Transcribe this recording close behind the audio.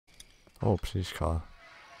Oh, police car.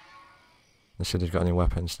 Let's see if they've got any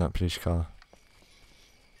weapons in that police car.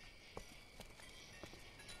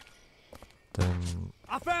 Then...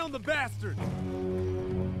 I found the bastard!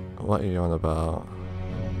 What are you on about?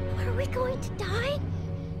 Are we going to die?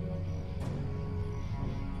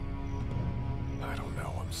 I don't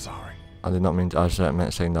know, I'm sorry. I did not mean to, I just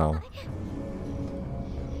meant to say no.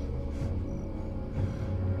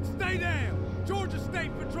 Stay down! Georgia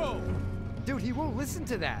State Patrol! Dude, he won't listen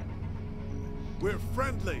to that. We're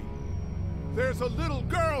friendly. There's a little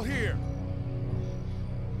girl here.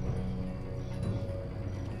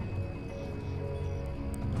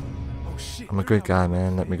 Oh shit. I'm a good guy,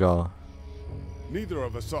 man. Let me go. Neither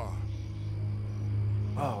of us are.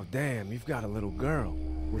 Oh, damn, you've got a little girl.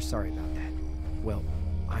 We're sorry about that. Well,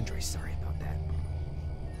 Andre's sorry about that.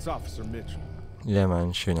 It's Officer Mitchell. Yeah,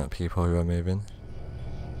 man. Shooting at people who are moving.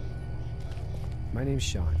 My name's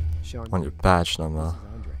Sean. Sean. Want your badge number? This is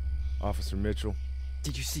Andre. Officer Mitchell.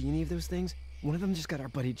 Did you see any of those things? One of them just got our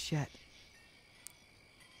buddy Chet.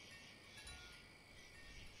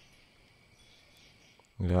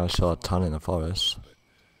 Yeah, I saw a ton in the forest.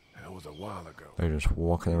 That was a while ago. They're just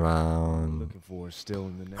walking around, Looking for us still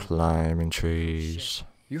in the night. climbing trees.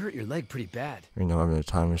 You hurt your leg pretty bad. You know, having the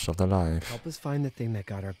time of their life. Help us find the thing that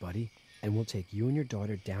got our buddy, and we'll take you and your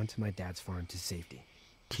daughter down to my dad's farm to safety.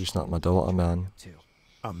 She's not my daughter, man. Too.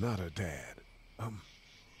 I'm not her dad.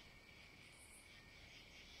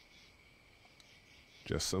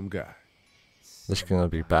 Just some guy. This is gonna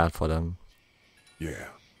be bad for them. Yeah.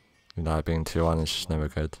 You know, being too honest is never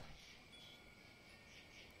good.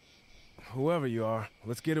 Whoever you are,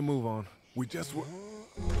 let's get a move on. We just were.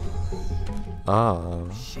 Oh,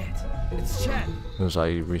 Shit. It's Chet. it was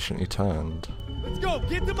like he recently turned. Let's go!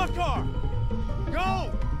 Get to my car!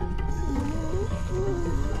 Go!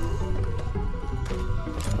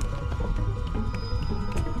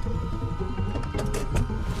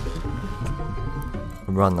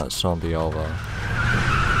 Run that zombie over.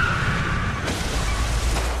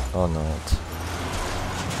 Or not.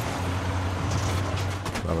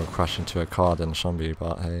 Rather crash into a car than a zombie,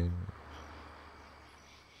 but hey.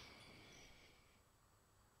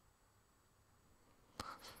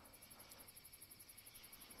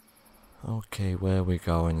 Okay, where are we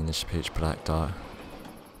going in this pitch black dark?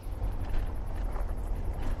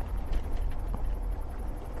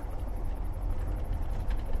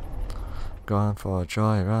 Going for a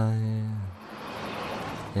joyride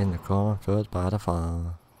in the cornfield by the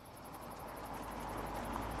farm.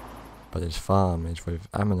 But his farm is with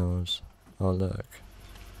animals. Oh look.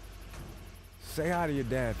 Say hi to your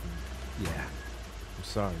dad for me. Yeah, I'm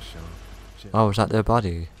sorry, Sean. Shit. Oh, is that their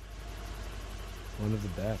body? one of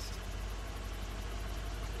the best.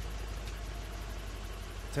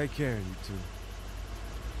 Take care of you two.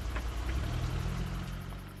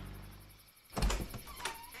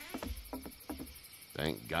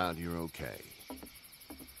 Thank God you're okay.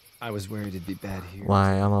 I was worried it'd be bad here.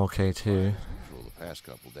 Why, I'm okay too. For the past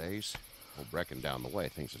couple days, old Brecken down the way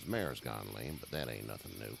thinks his mare's gone lame, but that ain't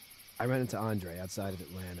nothing new. I ran into Andre outside of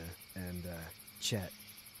Atlanta, and, Chet.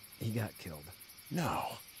 He got killed. No,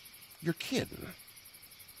 you're kidding.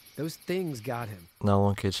 Those things got him. No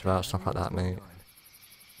one cares about stuff like that, mate.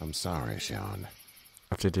 I'm sorry, Sean.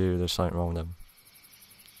 If they do, there's something wrong with them.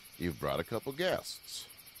 You've brought a couple guests.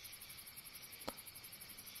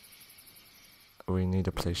 We need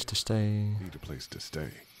a place to stay. Need a place to stay.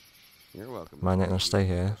 You're welcome. Might not gonna stay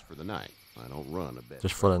here. Just for the night. I don't run a bed.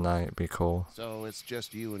 Just for the night, it'd be cool. So it's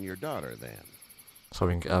just you and your daughter then. So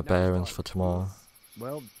we can get our bearings for tomorrow.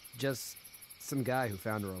 Well, just some guy who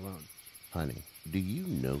found her alone. Honey, do you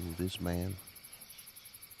know this man?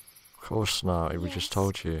 Of course not, we just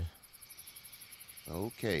told you.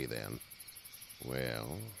 Okay then.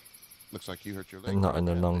 Well, looks like you hurt your leg. Not in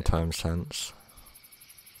the down long there. term sense.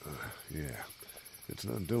 Yeah. It's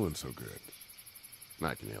not doing so good.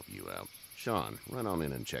 I can help you out. Sean, run on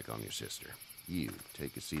in and check on your sister. You,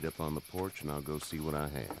 take a seat up on the porch and I'll go see what I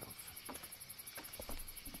have.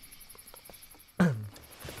 How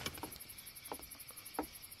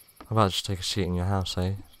about just take a seat in your house,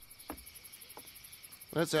 eh?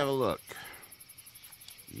 Let's have a look.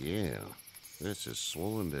 Yeah, this is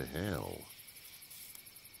swollen to hell.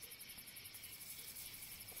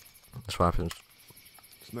 That's what happens.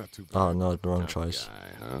 It's not too bad. Oh no, the wrong Tough choice.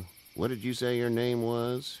 Guy, huh? What did you say your name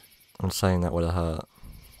was? I'm saying that would have hurt.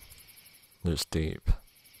 It's deep.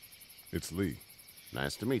 It's Lee.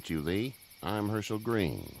 Nice to meet you, Lee. I'm Herschel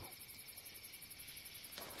Green.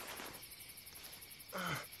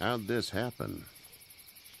 How'd this happen?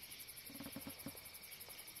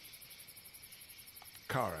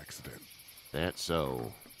 Car accident. That's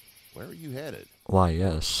so. Where are you headed? Why,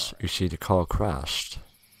 yes, you see the car crashed.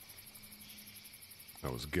 I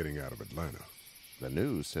was getting out of Atlanta. The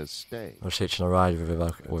news says stay. I was hitching a ride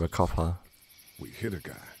with a copper. We hit a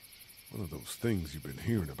guy. One of those things you've been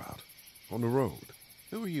hearing about. On the road.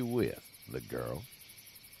 Who are you with? The girl?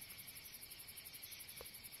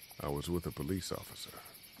 I was with a police officer.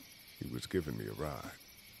 He was giving me a ride.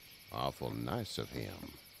 Awful nice of him.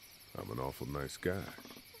 I'm an awful nice guy.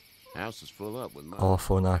 House is full up with money.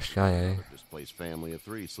 Awful nice guy, eh? Displaced family of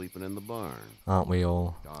 3 sleeping in the barn. Aren't we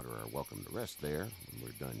all? Daughter are welcome to rest there when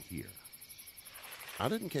we're done here. I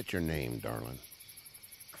didn't catch your name, darling.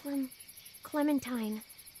 Clementine.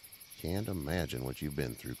 Can't imagine what you've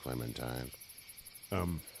been through, Clementine.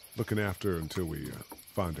 I'm looking after her until we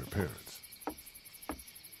find her parents.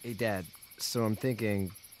 Hey, Dad. So I'm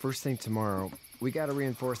thinking, first thing tomorrow, we gotta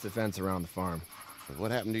reinforce the fence around the farm. But what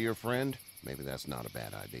happened to your friend? Maybe that's not a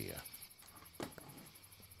bad idea.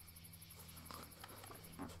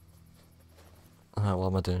 Alright, what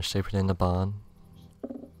am I doing? Sleeping in the barn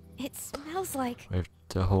It smells like with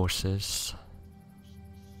the horses.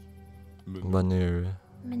 Manure.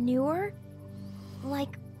 manure?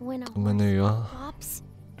 Like when a horse Manure. flops?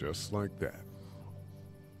 Just like that.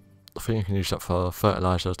 I think you can use that for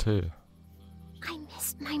fertilizer too. I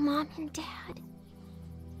missed my mom and dad.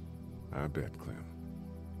 I bet, Clem.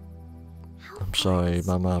 How I'm far sorry, is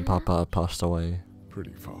my mum and Santa? papa have passed away.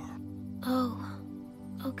 Pretty far. Oh,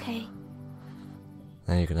 okay.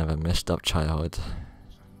 Now you can have a messed up childhood.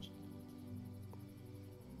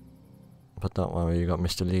 But don't worry, you got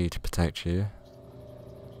Mr. Lee to protect you.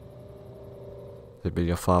 He'll be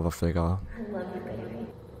your father figure. I love you, baby.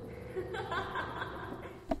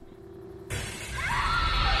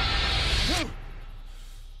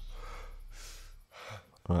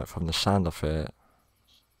 Right, from the sound of it,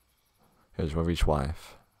 it was Rory's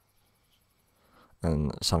wife.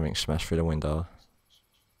 And something smashed through the window.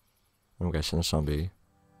 I'm guessing a zombie.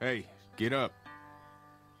 Hey, get up.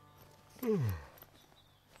 I'm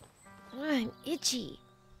itchy.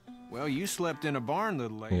 Well, you slept in a barn,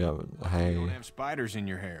 little lady. Yeah, You don't hey, have spiders in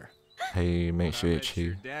your hair. he makes you I bet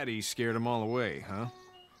your itchy. daddy scared them all away, huh?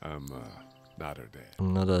 I'm not her dad.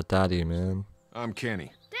 I'm not a daddy, man. I'm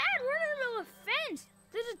Kenny. Dad, we're in the middle of a fence.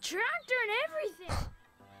 There's a tractor and everything.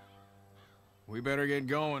 We better get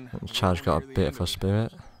going. The child's got a bit of a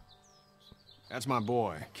spirit. That's my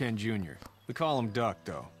boy, Ken Jr. We call him Duck,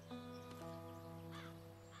 though.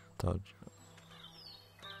 Dodge.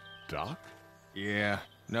 Doc? Yeah,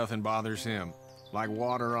 nothing bothers him. Like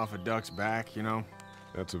water off a duck's back, you know?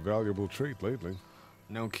 That's a valuable trait lately.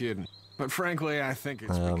 No kidding. But frankly, I think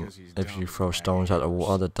it's because he's If dumb you and throw bad. stones at the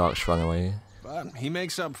water, ducks run away. But he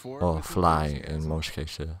makes up for it. Or with the fly words he has. in most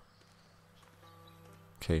cases.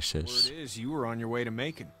 Word is, you were on your way to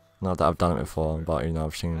Macon. Not that I've done it before, but you know,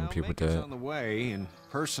 I've seen Well, people do Macon's it. on the way, and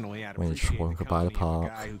personally, I'd When you just appreciate walk the by the company of a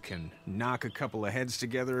park. guy who can knock a couple of heads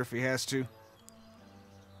together if he has to.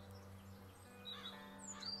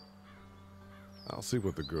 I'll see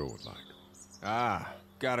what the girl would like. Ah,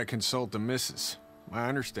 gotta consult the missus. I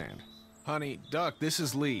understand. Honey, Duck, this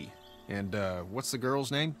is Lee. And, what's the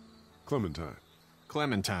girl's name? Clementine.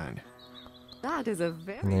 Clementine. That is a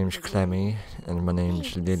very. My name's pretty Clemmy, and my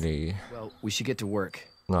name's Thanks. Lily. Well, we should get to work.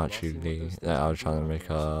 Not actually Lee. Yeah, I was trying to make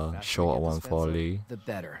a shorter one for Lee. The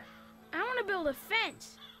better. I want to build a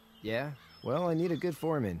fence. Yeah? Well, I need a good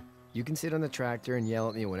foreman. You can sit on the tractor and yell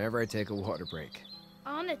at me whenever I take a water break.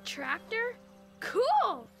 On a tractor?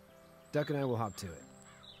 Cool! Duck and I will hop to it.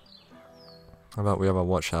 How about we have a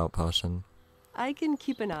watch out person? I can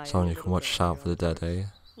keep an eye. Someone on you the can watch little out for the dead, eh?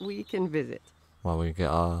 We can visit. While we get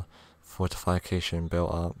our fortification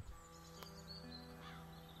built up.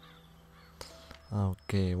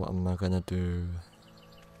 Okay, what am I gonna do?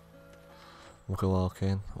 We're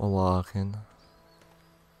walking.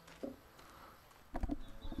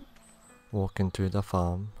 Walking to the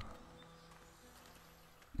farm.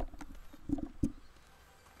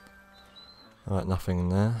 Alright, nothing in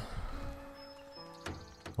there.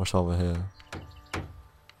 What's over here?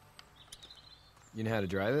 You know how to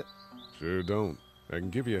drive it? Sure don't. I can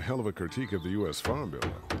give you a hell of a critique of the U.S. Farm Bill,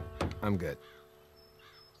 though. I'm good.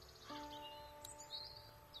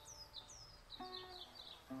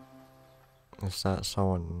 Is that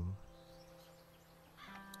someone?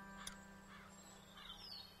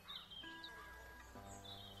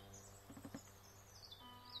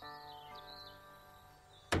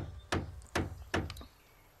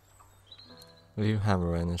 Are you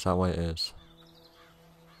hammering? Is that what it is?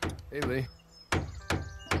 Hey, Lee.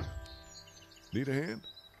 Need a hand?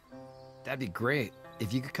 That'd be great.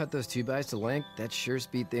 If you could cut those 2x to length, that'd sure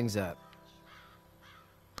speed things up.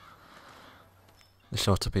 It's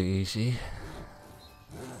ought to be easy.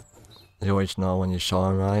 You always know when you saw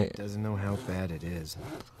him, right? Doesn't know how bad it is.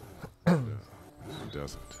 He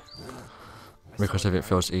doesn't. Because if it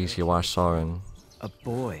feels easy while sawing, A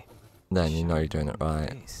boy. then you know you're doing it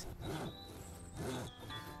right. Face.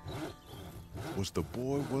 Was the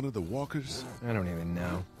boy one of the walkers? I don't even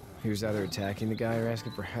know. He was either attacking the guy or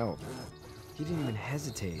asking for help. He didn't even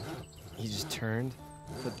hesitate. He just turned,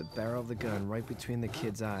 put the barrel of the gun right between the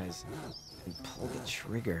kid's eyes, and pulled the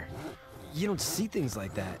trigger. You don't see things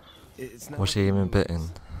like that. It's not. Was like he even movies. bitten?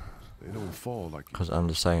 They don't fall like you Because I'm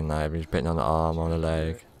just saying that if he's bitten on the arm or the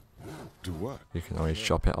leg, do what? you can always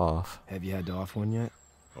chop it off. Have you had to off one yet?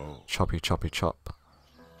 Oh, Choppy, choppy, chop.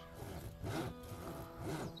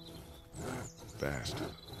 bastard.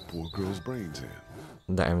 Poor girl's brains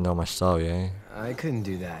in. Let him know my story, eh? I couldn't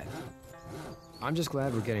do that. I'm just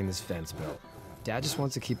glad we're getting this fence built. Dad just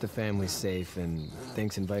wants to keep the family safe and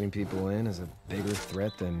thinks inviting people in is a bigger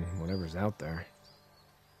threat than whatever's out there.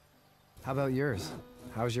 How about yours?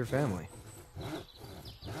 How's your family?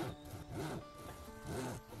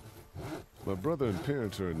 My brother and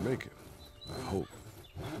parents are in Macon. I hope.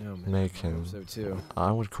 No, man. I Macon. hope so too.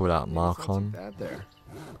 I would call that Maybe it's not too Marcon, bad there.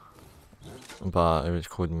 but if it's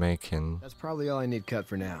called Macon, That's probably all I need cut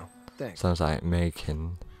for now. Thanks. sounds like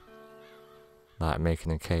making. Like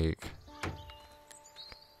making a cake.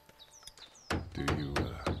 Do you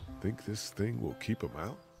think this thing will keep him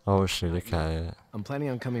out? Obviously, look at it. I'm planning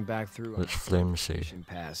on coming back through on It's flimsy. Mission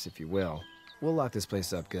Pass, if you will. We'll lock this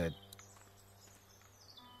place up good.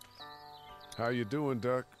 How you doing,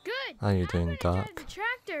 Duck? Good. How you I'm doing, gonna drive Doc? the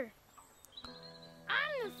tractor.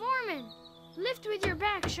 I'm the foreman. Lift with your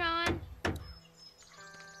back, Sean.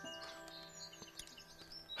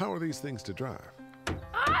 How are these things to drive?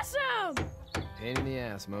 Awesome! Pain in the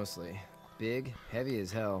ass, mostly. Big, heavy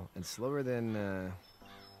as hell, and slower than,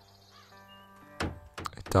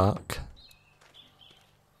 Duck.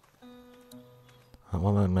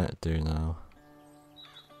 What am I meant to do now?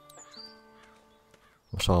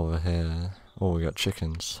 What's over here? Oh, we got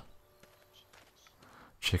chickens.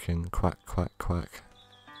 Chicken, quack, quack, quack.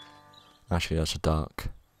 Actually, that's a duck.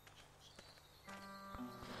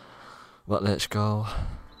 But let's go.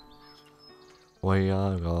 We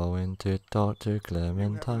are going to talk to You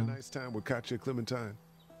having a Clementine. nice time with Katya Clementine?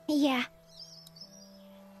 Yeah.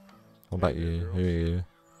 What about you? Who are you?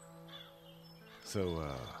 So,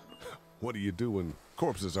 what do you do when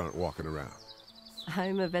corpses aren't walking around?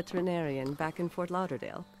 I'm a veterinarian back in Fort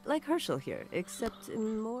Lauderdale, like Herschel here, except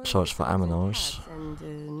in more. So it's for dogs and animals. cats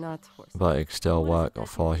and not horses. But it still What work does that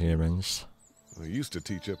for mean? humans. I used to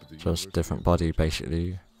teach up at the Just University different of body, Michigan.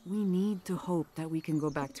 basically. We need to hope that we can go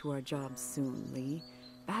back to our jobs soon, Lee.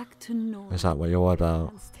 Back to normal. Is that what you're about?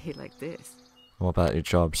 Can't stay like this. What about your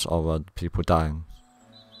jobs over people dying?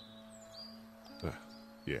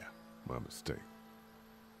 Yeah, my mistake.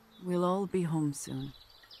 We'll all be home soon.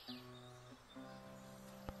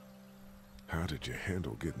 How did you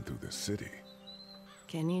handle getting through the city?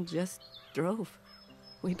 Kenny just drove.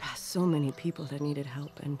 We passed so many people that needed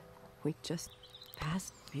help, and we just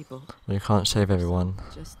passed people. Well, you can't save everyone.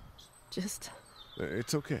 Just.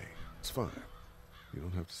 It's okay. It's fine. You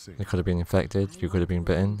don't have to say. You could have been infected, you could have been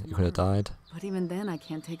bitten, you could have died. But even then, I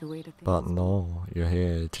can't take away the things. But no, you're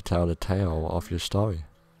here to tell the tale of your story.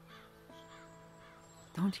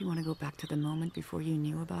 Don't you want to go back to the moment before you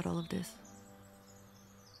knew about all of this?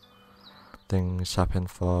 Things happen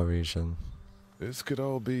for a reason. This could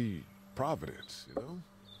all be providence, you know?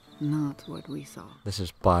 Not what we saw. This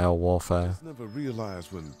is bio warfare. Just never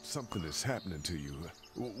realize when something is happening to you,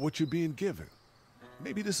 what you're being given.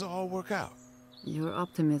 Maybe this will all work out. Your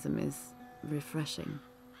optimism is refreshing.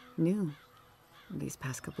 New. These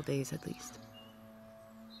past couple days, at least.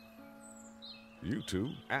 You two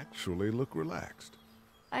actually look relaxed.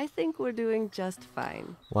 I think we're doing just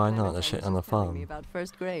fine. Why not? Clementine They're sitting was on the just telling me farm. about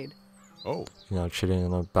first grade. Oh, You know, chilling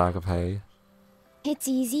in a bag of hay. It's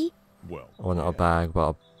easy. well. Or not a bag,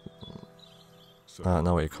 but So, I don't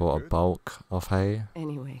know what you call it, a good? bulk of hay.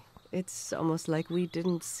 Anyway, it's almost like we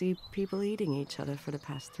didn't see people eating each other for the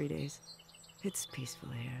past 3 days. It's peaceful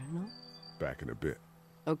here, no? Back in a bit.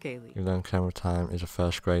 Okay, Lee. You learn Clementine is a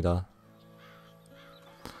first grader.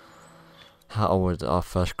 How old are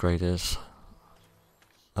first graders?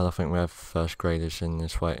 I don't think we have first graders in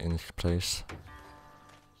this place.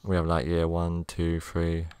 We have like year 1, 2,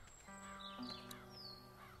 3.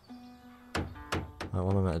 Right,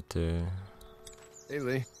 what am I meant to do? Hey,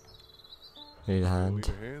 Lee. Need a Need hand?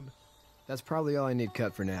 a hand? That's probably all I need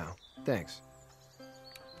cut for now. Thanks.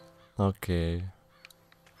 Okay.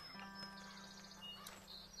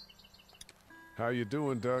 How you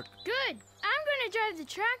doing, Duck? Good. I'm gonna drive the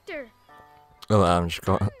tractor. Well, I'm just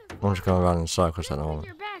going around in circles at the Lift with moment.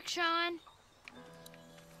 your back, Sean.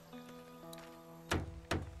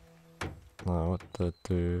 No, what to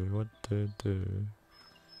do? What to do?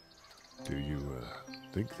 Do you,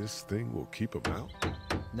 think this thing will keep him out?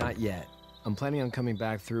 Not yet. I'm planning on coming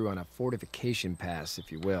back through on a fortification pass, if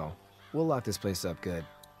you will. We'll lock this place up good.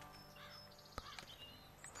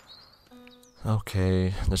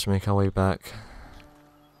 Okay, let's make our way back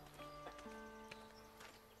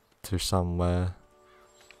to somewhere.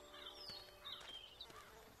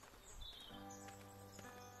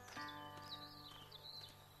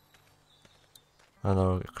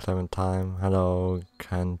 Hello, Clementine. Hello,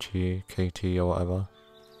 Kanji, KT, or whatever.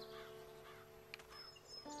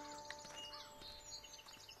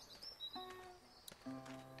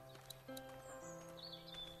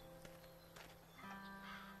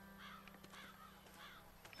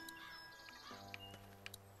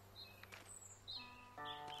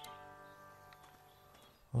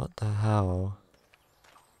 What the hell?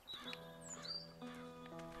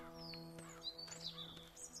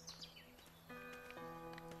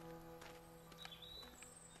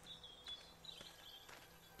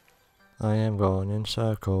 I am going in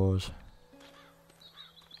circles.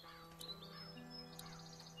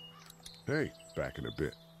 Hey, back in a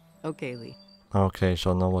bit. Okay, Lee. Okay,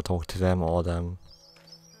 so no more talk to them or them.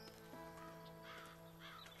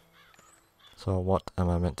 So what am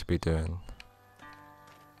I meant to be doing?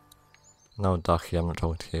 No, Ducky, I'm not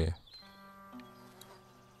talking to you.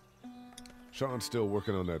 Sean's still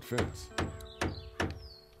working on that fence.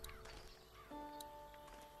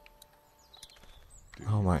 Do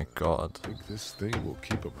Oh you, my god. think this thing will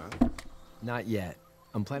keep him out? Not yet.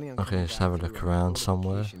 I'm planning on Okay, coming let's back have a through look on a around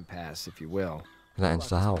somewhere. fortification pass, if you will. Get that We'll into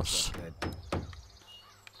the lock this place house. up good.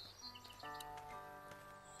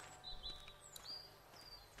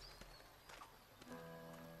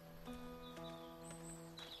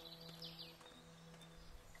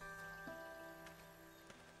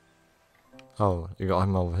 Oh, you got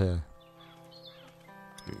him over here.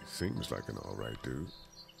 He seems like an alright dude.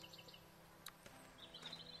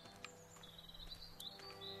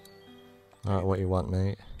 Alright, what you want,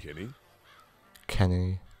 mate? Kenny,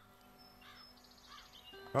 Kenny.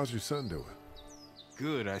 how's your son doing?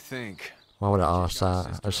 Good, I think. Why would I She's ask got a that?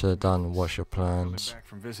 sister I should have up in done Memphis. what's your Coming plans. back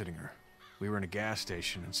from visiting her. We were in a gas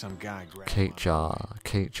station and some guy grabbed Kate him. Jar.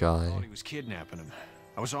 Kate Jar. Thought he was kidnapping him.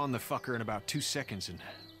 I was on the fucker in about 2 seconds and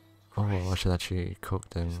Oh, I should actually cook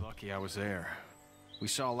them. he's lucky I was there. We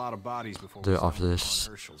saw a lot of bodies before Do we it after stumbled this.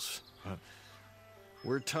 upon Herschel's. But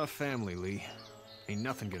we're a tough family, Lee. Ain't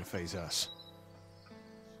nothing gonna phase us.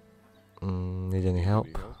 Need any help?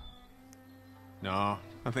 Any help? No,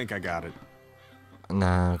 I think I got it.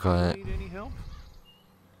 Nah, I got it. Need any help?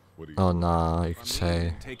 What do you Oh, nah, you could I say.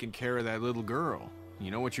 mean, taking care of that little girl.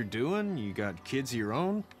 You know what you're doing? You got kids of your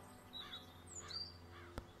own?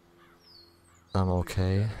 I'm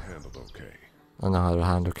okay. handled okay? I know how to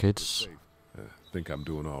handle It's kids. safe. Think I'm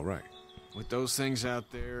doing alright. With those things out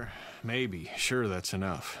there, maybe. Sure, that's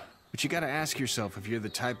enough. But you gotta ask yourself if you're the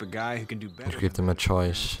type of guy who can do better. If you give than them a that if your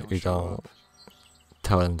parents choice, don't you show don't up.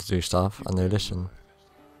 tell them to do stuff Keep and they that in listen. mind.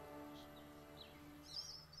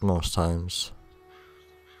 Most times.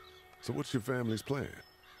 So what's your family's plan?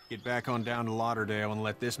 Get back on down to Lauderdale and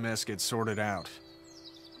let this mess get sorted out.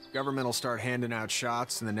 Government will start handing out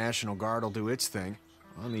shots and the National Guard will do its thing.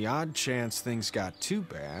 On the odd chance things got too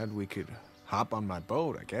bad, we could hop on my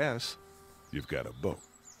boat, I guess. You've got a boat.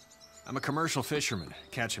 I'm a commercial fisherman,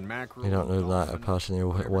 catching mackerel. You don't look like a dolphin, person who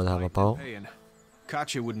whatever would have a bite they're boat. paying.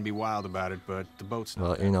 Katya wouldn't be wild about it, but the boat's not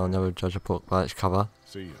Well, that you know, bad. never judge a book by its cover.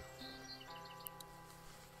 See you.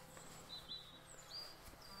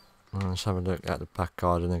 Let's have a look at the back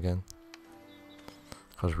garden again.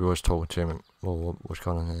 Because we was talking to him. Well, what's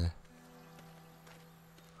going on here?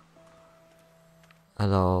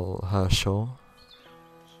 Hello, Herschel.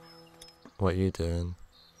 What are you doing?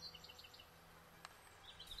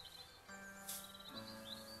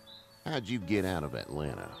 How'd you get out of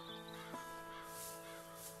Atlanta?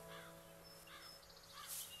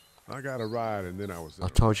 I got a ride and then I was I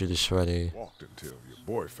told you this already. walked until your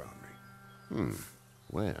boy found me.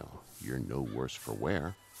 Well, you're no worse for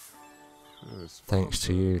wear. This Thanks farm's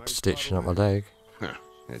to a you nice stitching up spot my away. leg.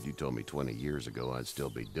 Had you told me 20 years ago I'd still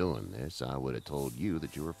be doing this, I would have told you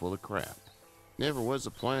that you were full of crap. Never was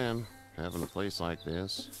a plan, having a place like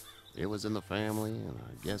this. It was in the family, and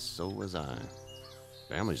I guess so was I.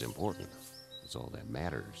 Family's important. It's all that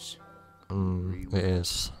matters. It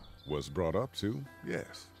is. Was brought up to,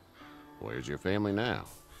 yes. Where's your family now?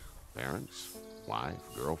 Parents? Wife?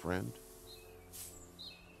 Girlfriend?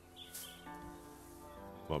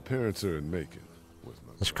 My parents are in Macon. was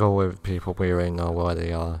my Let's girl. go with people we already know where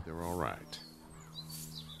they are. They're all right.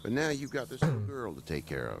 But now you've got this little girl to take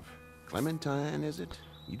care of. Clementine, is it?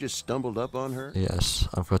 You just stumbled up on her? Yes,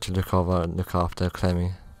 I've got to look over and look after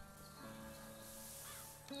Clemmy.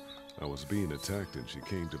 I was being attacked and she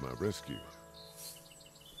came to my rescue.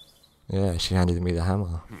 Yeah, she handed me the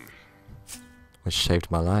hammer, which saved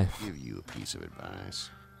my life. Give you a piece of advice.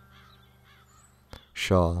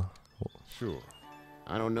 Sure. Sure.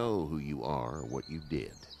 I don't know who you are or what you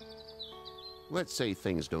did. Let's say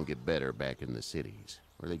things don't get better back in the cities,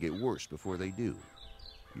 or they get worse before they do.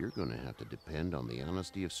 You're gonna have to depend on the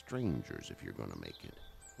honesty of strangers if you're gonna make it.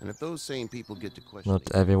 And if those same people get to questioning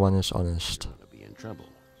Not everyone is honest, you're gonna be in trouble.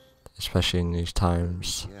 especially in these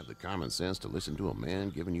times. You have the common sense to listen to a man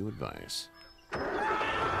giving you advice.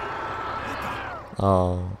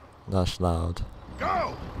 Oh, that's loud.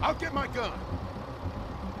 Go! I'll get my gun!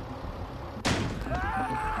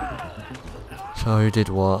 So who did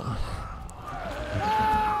what?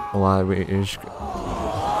 Why we just...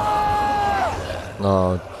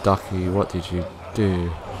 Oh, Ducky, what did you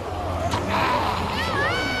do?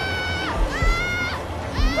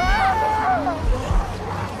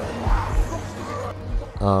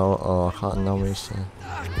 Oh, I can't normally say.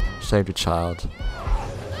 Save the child.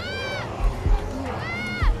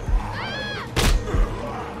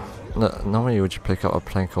 No, normally you would just pick up a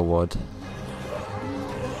plank of wood.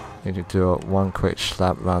 You could do one quick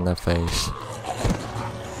slap around their face.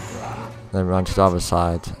 Then run to the other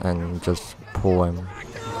side and just pull him.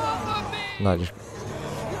 No, just...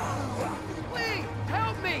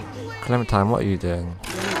 Clementine, what are you doing?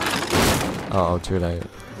 Uh oh, too late.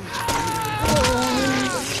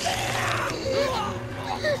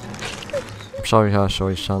 I'm sorry, Herschel,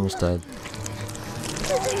 his son's dead.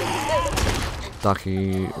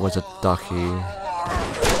 Ducky was a ducky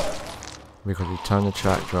because he turned the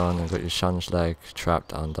tractor on and got your son's leg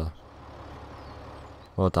trapped under.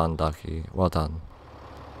 Well done, Ducky. Well done.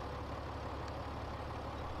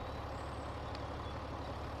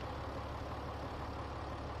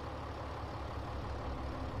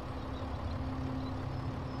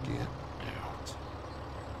 Get out.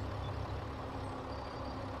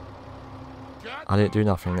 I didn't do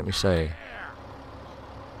nothing, let me say.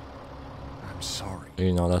 I'm sorry.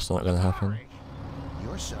 You know that's not gonna happen.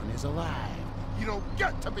 Your son is alive. You don't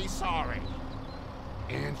get to be sorry!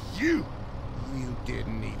 And you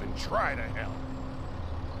didn't even try to help.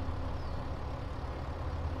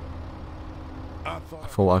 I I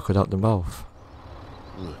thought thought I could help them both.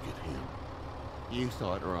 Look at him. You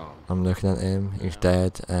thought wrong. I'm looking at him, he's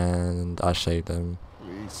dead, and I saved him.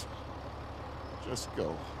 please, just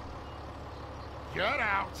go. Get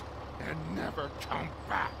out and never come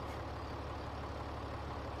back.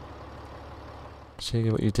 See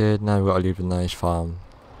what you did? Now we've got to leave the nice farm.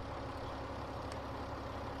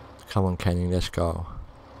 Come on, Kenny, let's go.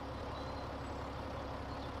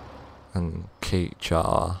 And Keat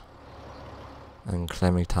Jar. And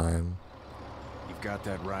Clemmy Time. You've got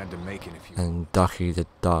that ride to Macon if you... And Ducky the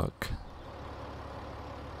Duck.